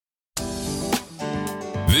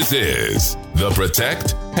This is the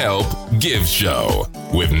Protect, Help, Give Show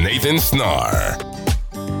with Nathan Snar.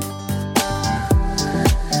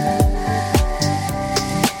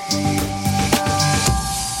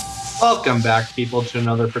 Welcome back, people, to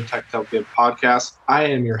another Protect, Help, Give podcast. I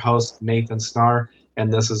am your host, Nathan Snar,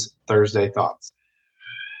 and this is Thursday Thoughts.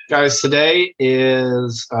 Guys, today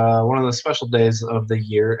is one of the special days of the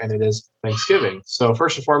year, and it is Thanksgiving. So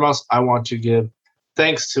first and foremost, I want to give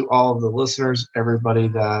thanks to all of the listeners, everybody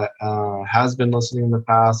that has been listening in the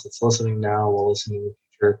past, that's listening now, will listen in the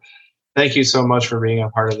future. Thank you so much for being a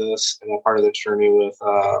part of this and a part of the journey with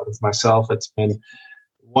myself. It's been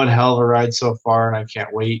one hell of a ride so far, and I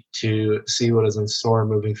can't wait to see what is in store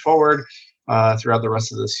moving forward throughout the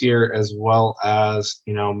rest of this year, as well as,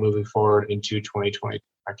 moving forward into 2020.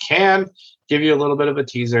 I can give you a little bit of a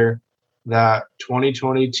teaser that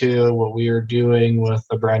 2022, what we are doing with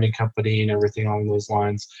the branding company and everything along those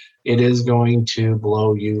lines, it is going to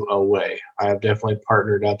blow you away. I have definitely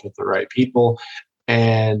partnered up with the right people,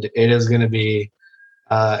 and it is going to be,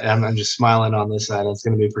 I'm just smiling on this side, it's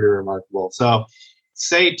going to be pretty remarkable. So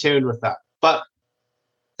stay tuned with that. But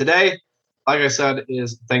today, like I said,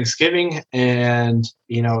 is Thanksgiving, and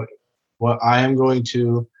what I am going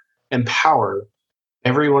to empower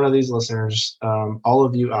every one of these listeners, all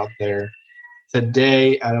of you out there,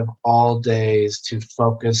 today out of all days, to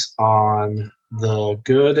focus on the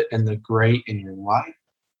good and the great in your life,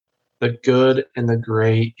 the good and the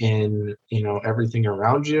great in everything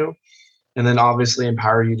around you, and then obviously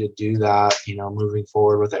empower you to do that, moving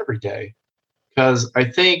forward with every day. Because I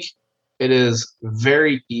think it is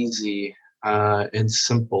very easy and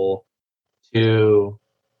simple to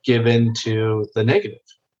give into the negative,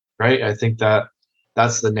 right? I think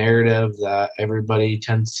that's the narrative that everybody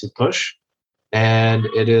tends to push, and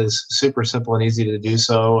it is super simple and easy to do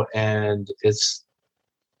so, and it's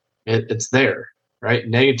there, right?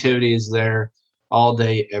 Negativity is there all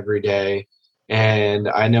day, every day, and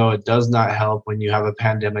I know it does not help when you have a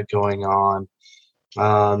pandemic going on.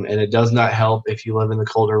 And it does not help if you live in the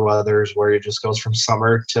colder weathers where it just goes from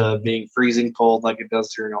summer to being freezing cold like it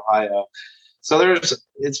does here in Ohio. So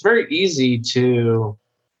it's very easy to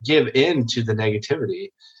give in to the negativity.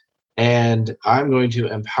 And I'm going to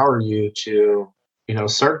empower you to,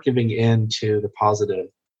 start giving in to the positive.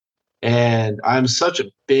 And I'm such a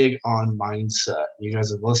big on mindset. You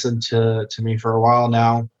guys have listened to me for a while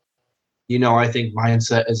now. I think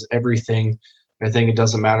mindset is everything. I think it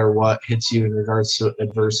doesn't matter what hits you in regards to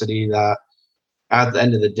adversity, that at the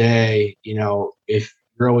end of the day, if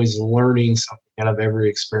you're always learning something out of every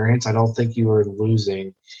experience, I don't think you are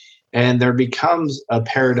losing. And there becomes a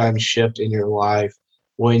paradigm shift in your life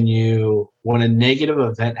when a negative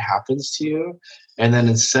event happens to you, and then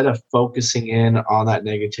instead of focusing in on that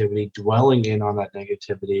negativity, dwelling in on that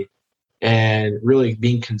negativity, and really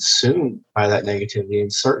being consumed by that negativity,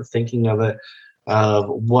 and start thinking of it of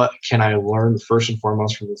what can I learn first and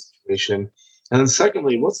foremost from this situation, and then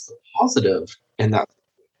secondly, what's the positive in that?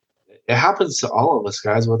 It happens to all of us,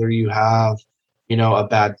 guys, whether you have a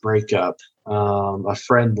bad breakup, a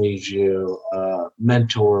friend leaves you, a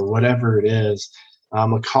mentor, whatever it is,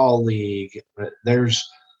 a colleague.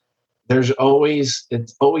 It's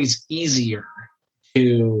always easier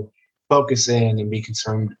to focus in and be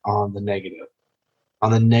concerned on the negative,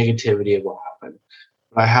 on the negativity of what happened.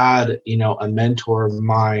 I had, a mentor of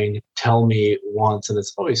mine tell me once, and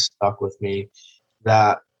it's always stuck with me,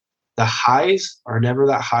 that the highs are never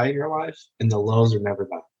that high in your life and the lows are never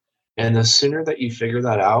that. And the sooner that you figure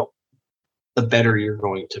that out, the better you're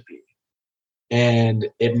going to be. And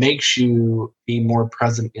it makes you be more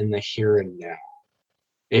present in the here and now.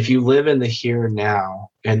 If you live in the here and now,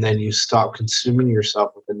 and then you stop consuming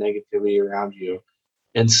yourself with the negativity around you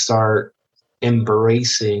and start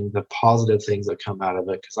embracing the positive things that come out of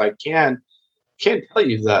it, because I can't tell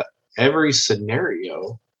you that every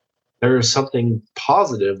scenario there is something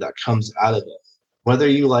positive that comes out of it, whether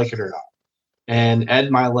you like it or not. And Ed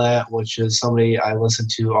Milet, which is somebody I listen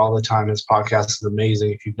to all the time, his podcast is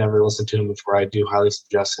amazing. If you've never listened to him before, I do highly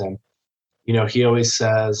suggest him. He always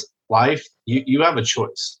says, life, you have a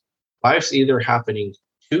choice. Life's either happening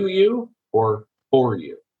to you or for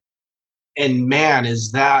you. And man,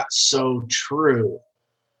 is that so true.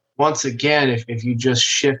 Once again, if you just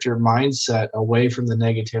shift your mindset away from the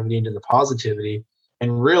negativity into the positivity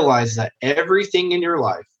and realize that everything in your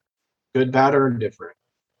life, good, bad, or indifferent,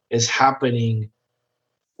 is happening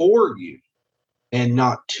for you and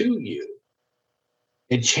not to you,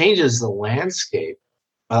 it changes the landscape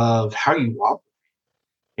of how you operate.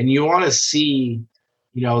 And you want to see,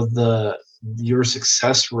 your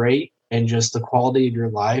success rate and just the quality of your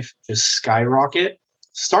life just skyrocket.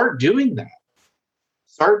 Start doing that.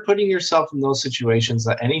 start putting yourself in those situations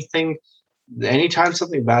that anytime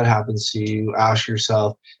something bad happens to you, ask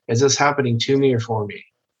yourself, is this happening to me or for me?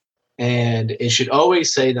 And it should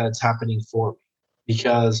always say that it's happening for me,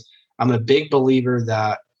 because I'm a big believer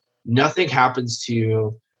that nothing happens to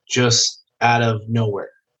you just out of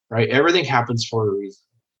nowhere, right? Everything happens for a reason.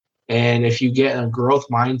 And if you get a growth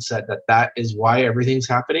mindset that that is why everything's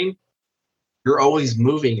happening, you're always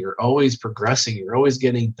moving, you're always progressing, you're always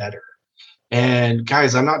getting better. And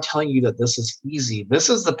guys, I'm not telling you that this is easy. This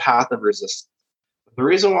is the path of resistance. The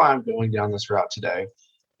reason why I'm going down this route today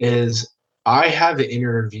is I have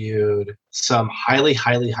interviewed some highly,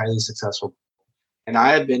 highly, highly successful people, and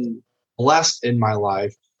I have been blessed in my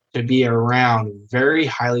life to be around very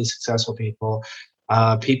highly successful people,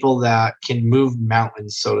 people that can move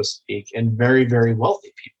mountains, so to speak, and very, very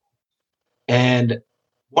wealthy people. And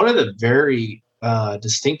one of the very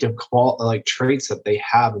distinctive traits that they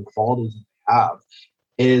have and qualities that they have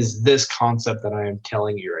is this concept that I am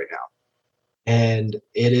telling you right now. And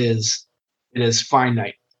it is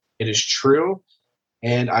finite. It is true.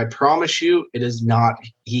 And I promise you, it is not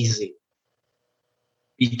easy,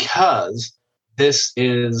 because this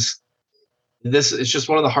is just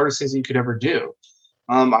one of the hardest things that you could ever do.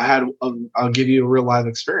 I'll give you a real live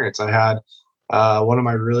experience. I had one of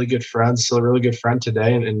my really good friends, still a really good friend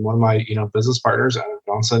today, and one of my business partners, Adam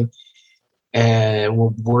Johnson, and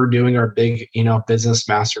we're doing our big business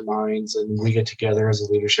masterminds, and we get together as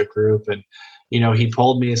a leadership group. And he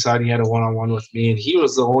pulled me aside. He had a one-on-one with me, and he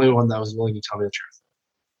was the only one that was willing to tell me the truth.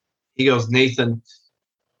 He goes, Nathan,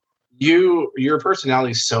 your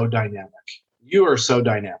personality is so dynamic. You are so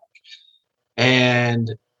dynamic.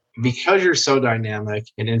 And because you're so dynamic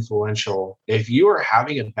and influential, if you are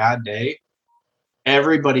having a bad day,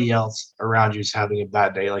 everybody else around you is having a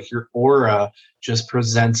bad day. Like, your aura just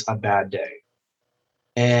presents a bad day.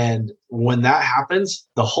 And when that happens,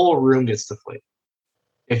 the whole room gets deflated.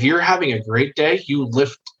 If you're having a great day, you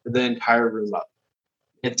lift the entire room up.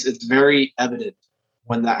 It's very evident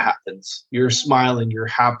when that happens. You're smiling, you're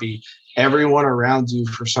happy. Everyone around you,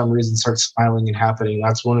 for some reason, starts smiling and happening.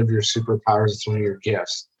 That's one of your superpowers. It's one of your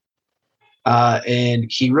gifts. And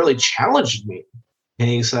he really challenged me. And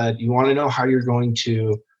he said, you want to know how you're going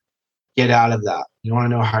to get out of that? You want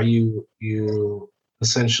to know how you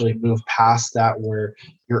essentially move past that, where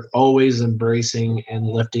you're always embracing and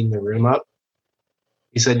lifting the room up?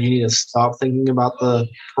 He said, you need to stop thinking about the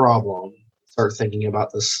problem, start thinking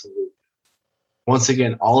about the solution. Once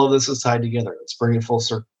again, all of this is tied together. Let's bring it full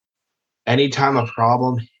circle. Anytime a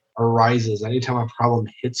problem arises, anytime a problem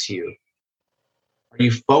hits you, are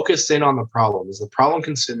you focused in on the problem? Is the problem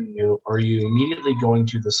consuming you, or are you immediately going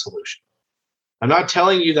to the solution? I'm not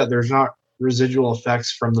telling you that there's not residual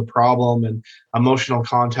effects from the problem and emotional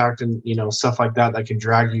contact and stuff like that can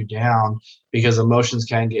drag you down, because emotions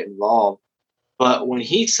can get involved. But when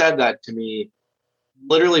he said that to me,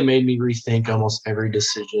 literally made me rethink almost every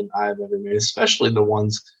decision I've ever made, especially the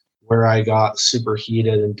ones where I got super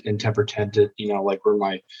heated and temper tanted, like where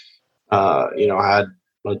my, I had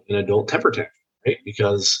like an adult temper tantrum, right?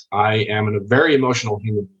 Because I am a very emotional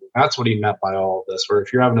human being. That's what he meant by all of this, where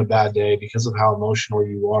if you're having a bad day, because of how emotional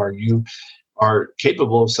you are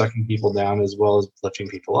capable of sucking people down as well as lifting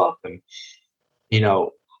people up. And,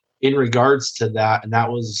 in regards to that, and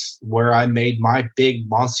that was where I made my big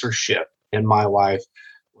monster shift in my life,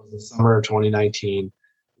 was the summer of 2019,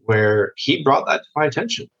 where he brought that to my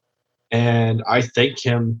attention. And I thank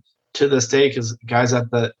him to this day, because guys,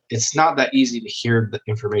 it's not that easy to hear the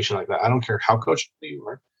information like that. I don't care how coachable you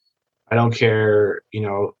are. I don't care,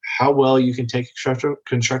 how well you can take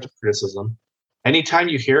constructive criticism. Anytime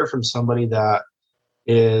you hear it from somebody that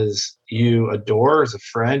is you adore as a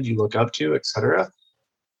friend, you look up to, etc.,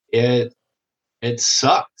 it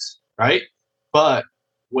sucks, right? But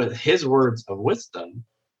with his words of wisdom,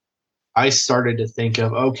 I started to think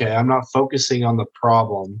of, okay, I'm not focusing on the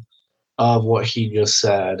problem of what he just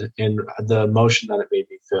said and the emotion that it made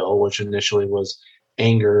me feel, which initially was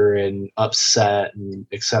anger and upset and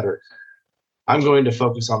etc. I'm going to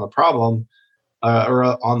focus on the problem, or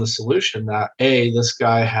on the solution, that this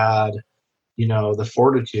guy had, the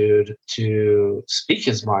fortitude to speak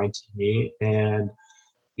his mind to me, and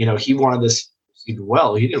he wanted this to proceed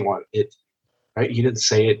well. He didn't want it, right? He didn't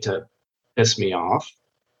say it to piss me off.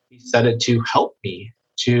 He said it to help me,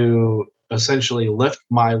 to essentially lift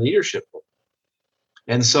my leadership.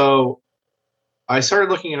 And so I started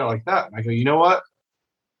looking at it like that. And I go, you know what?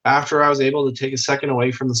 After I was able to take a second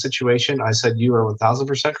away from the situation, I said, you are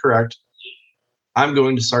 1,000% correct. I'm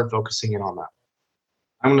going to start focusing in on that.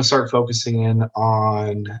 I'm going to start focusing in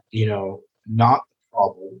on, not the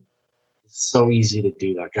problem. It's so easy to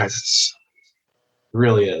do that, guys. It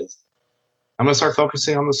really is. I'm going to start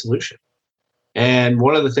focusing on the solution. And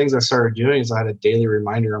one of the things I started doing is I had a daily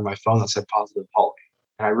reminder on my phone that said positive Polly.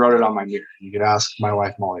 And I wrote it on my mirror. You could ask my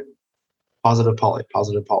wife, Molly, positive Polly,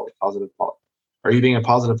 positive Polly, positive Polly. Are you being a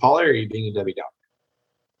positive Polly or are you being a Debbie Downer?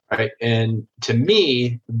 Right. And to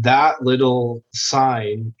me, that little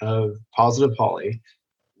sign of positive Polly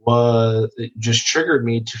it just triggered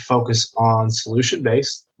me to focus on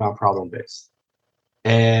solution-based, not problem-based.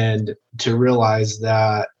 And to realize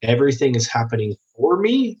that everything is happening for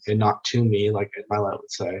me and not to me, like my life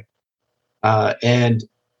would say. And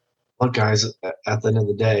look, guys, at the end of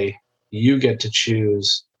the day, you get to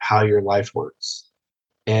choose how your life works.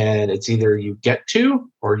 And it's either you get to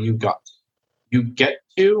or you got to. You get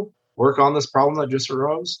to work on this problem that just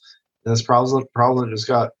arose, and this problem that just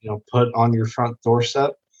got put on your front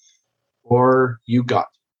doorstep, or you got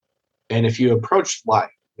to. And if you approach life,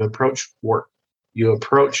 you approach work, you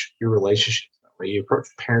approach your relationships that way, you approach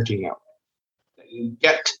parenting that way, that you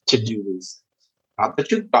get to do these things. Not that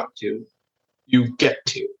you got to, you get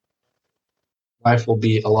to. Life will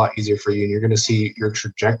be a lot easier for you, and you're going to see your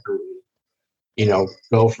trajectory,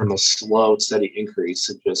 go from a slow, steady increase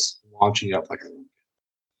to just launching up like a rocket.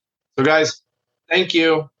 So, guys, thank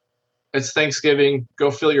you. It's Thanksgiving. Go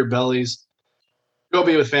fill your bellies. Go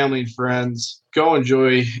be with family and friends. Go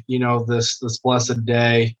enjoy, this blessed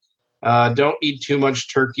day. Don't eat too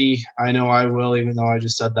much turkey. I know I will, even though I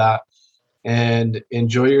just said that. And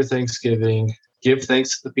enjoy your Thanksgiving. Give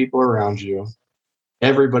thanks to the people around you.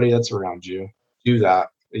 Everybody that's around you. Do that.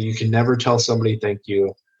 You can never tell somebody thank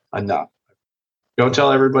you enough. Go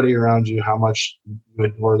tell everybody around you how much you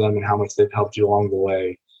adore them and how much they've helped you along the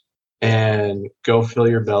way. And go fill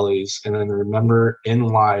your bellies. And then remember, in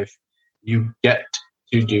life, you get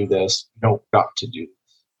to do this. You don't got to do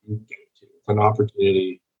this. You get to. It's an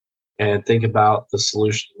opportunity. And think about the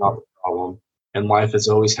solution, not the problem. And life is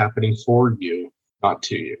always happening for you, not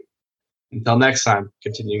to you. Until next time,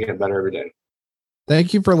 continue to get better every day.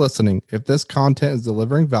 Thank you for listening. If this content is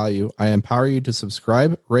delivering value, I empower you to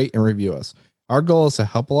subscribe, rate, and review us. Our goal is to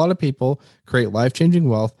help a lot of people create life-changing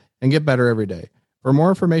wealth and get better every day. For more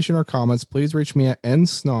information or comments, please reach me at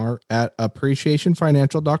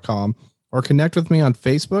nsnar@appreciationfinancial.com or connect with me on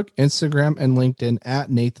Facebook, Instagram, and LinkedIn at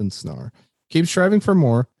Nathan Snar. Keep striving for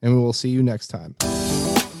more, and we will see you next time.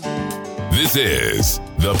 This is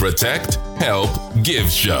the Protect, Help, Give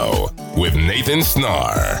Show with Nathan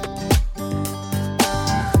Snar.